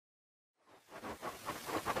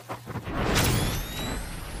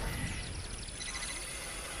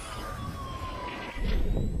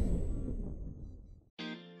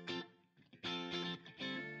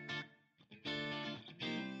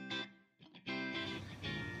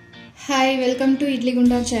Hi, welcome to Idly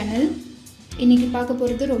Kundaan channel. இன்னைக்கு பார்க்க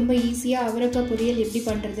போறது ரொம்ப ஈஸியா அவரக்காய் பொரியல் எப்படி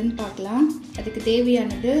பண்றதுன்னு பார்க்கலாம். அதுக்கு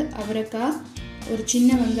தேவையானது அவரக்காய், ஒரு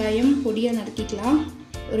சின்ன வெங்காயம் பொடியா நறுக்கிக்கலாம்,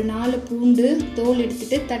 ஒரு 4 பூண்டு தோல்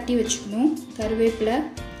எடுத்துட்டு தட்டி வச்சுக்கணும், கருவேப்பிலை,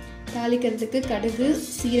 தாளிக்கிறதுக்கு கடுகு,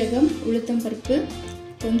 சீரகம், உளுத்தம் பருப்பு,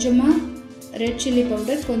 கொஞ்சமா ரெட் chilli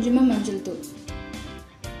powder, கொஞ்சமா மஞ்சள் தூள்.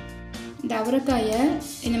 இந்த அவரக்காயை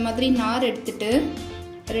இந்த மாதிரி நார் எடுத்துட்டு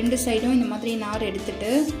ரெண்டு சைடும் இந்த மாதிரி நார்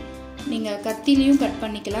எடுத்துட்டு நீங்க கத்திலையும் கட்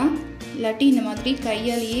பண்ணிக்கலாம், இல்லாட்டி இந்த மாதிரி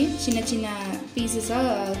கையாலேயே சின்ன சின்ன பீசஸா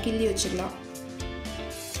கிள்ளி வச்சிடலாம்.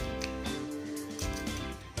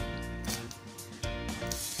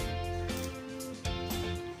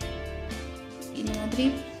 இந்த மாதிரி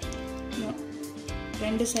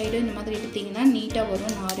ரெண்டு சைடும் இந்த மாதிரி எடுத்தீங்கன்னா நீட்டா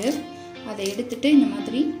வரும் நார். அதை எடுத்துட்டு இந்த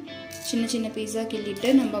மாதிரி சின்ன சின்ன பீஸா கிள்ளிட்டு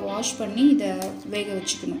நம்ம வாஷ் பண்ணி இத வேக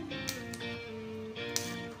வச்சுக்கணும்.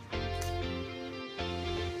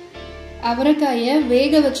 அவரைக்காயை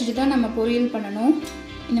வேக வச்சுட்டு தான் நம்ம பொரியல் பண்ணணும்.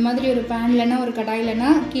 இந்த மாதிரி ஒரு பேன்லனா ஒரு கடாயிலனா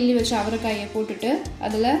கிள்ளி வச்ச அவரைக்காயை போட்டுட்டு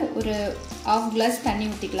அதில் ஒரு 1/2 கிளாஸ் தண்ணி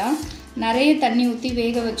ஊற்றிக்கலாம். நிறைய தண்ணி ஊற்றி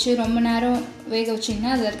வேக வச்சு ரொம்ப நேரம் வேக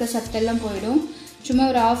வச்சிங்கன்னா அதில் இருக்க சத்தெல்லாம் போயிடும். சும்மா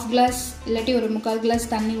ஒரு 1/2 கிளாஸ் இல்லாட்டி ஒரு 3/4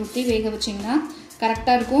 கிளாஸ் தண்ணி ஊற்றி வேக வச்சிங்கன்னா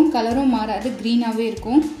கரெக்டாக இருக்கும், கலரும் மாறாது, க்ரீனாகவே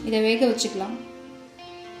இருக்கும். இதை வேக வச்சுக்கலாம்.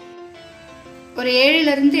 ஒரு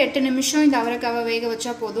 7லிருந்து 8 நிமிஷம் இந்த அவரைக்காவை வேக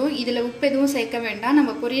வச்சா போதும். இதில் உப்பு எதுவும் சேர்க்க வேண்டாம்,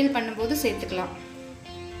 நம்ம பொரியல் பண்ணும்போது சேர்த்துக்கலாம்.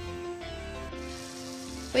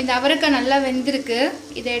 இப்போ இந்த அவரைக்காய் நல்லா வெந்திருக்கு.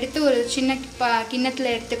 இதை எடுத்து ஒரு சின்ன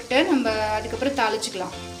கிண்ணத்தில் எடுத்துக்கிட்டு நம்ம அதுக்கப்புறம்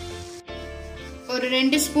தாளிச்சுக்கலாம். ஒரு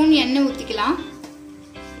 2 ஸ்பூன் எண்ணெய் ஊற்றிக்கலாம்.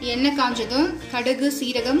 எண்ணெய் காஞ்சதும் கடுகு,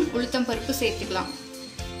 சீரகம், உளுத்தம் பருப்பு சேர்த்துக்கலாம்.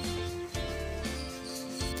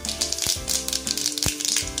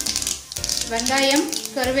 வெங்காயம்,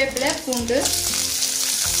 கருவேப்பிலை, பூண்டு,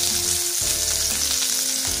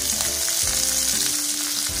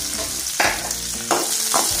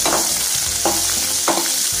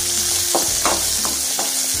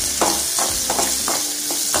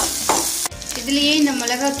 இதுலயே இந்த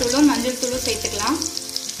மிளகாய் தூளும் மஞ்சள் தூளும் சேர்த்துக்கலாம்.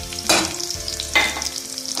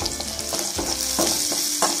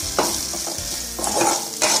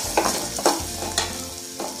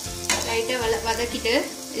 லைட்டா வதக்கிட்டு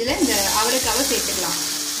இதுல இந்த அவரைக்காவை சேர்த்துக்கலாம்.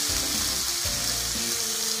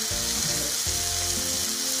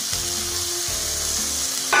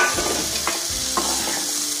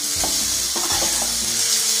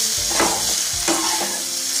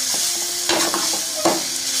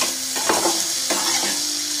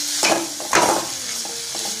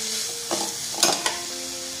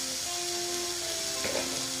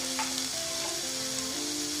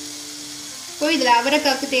 இப்போ இதுல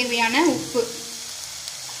அவரைக்காய்க்கு தேவையான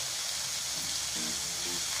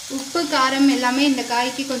உப்பு காரம் எல்லாமே இந்த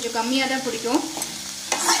காய்க்கு கொஞ்சம் கம்மியாக தான் பிடிக்கும்,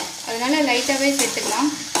 அதனால லைட்டாகவே சேர்த்துக்கலாம்.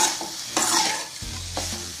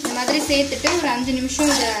 இந்த மாதிரி சேர்த்துட்டு ஒரு 5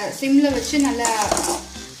 நிமிஷம் இதை சிம்மில் வச்சு நல்லா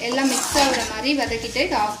எல்லாம் மிக்ஸ் ஆகுற மாதிரி வதக்கிட்டு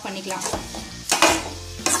இதை ஆஃப் பண்ணிக்கலாம்.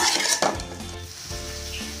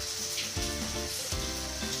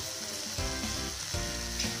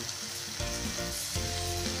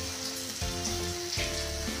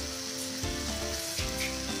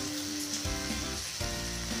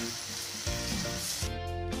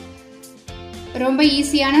 ரொம்ப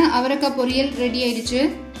ஈஸியான அவரைக்காய் பொரியல் ரெடி ஆயிடுச்சு.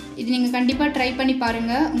 இது நீங்க கண்டிப்பா ட்ரை பண்ணி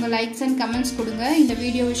பாருங்க. உங்க லைக்ஸ் அண்ட் கமெண்ட்ஸ் கொடுங்க, இந்த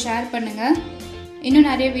வீடியோவை ஷேர் பண்ணுங்க. இன்னும்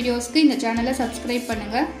நிறைய வீடியோஸ்க்கு இந்த சேனலை சப்ஸ்கிரைப்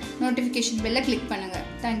பண்ணுங்க, நோட்டிஃபிகேஷன் பெல்லை கிளிக் பண்ணுங்க.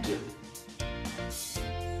 தேங்க்யூ.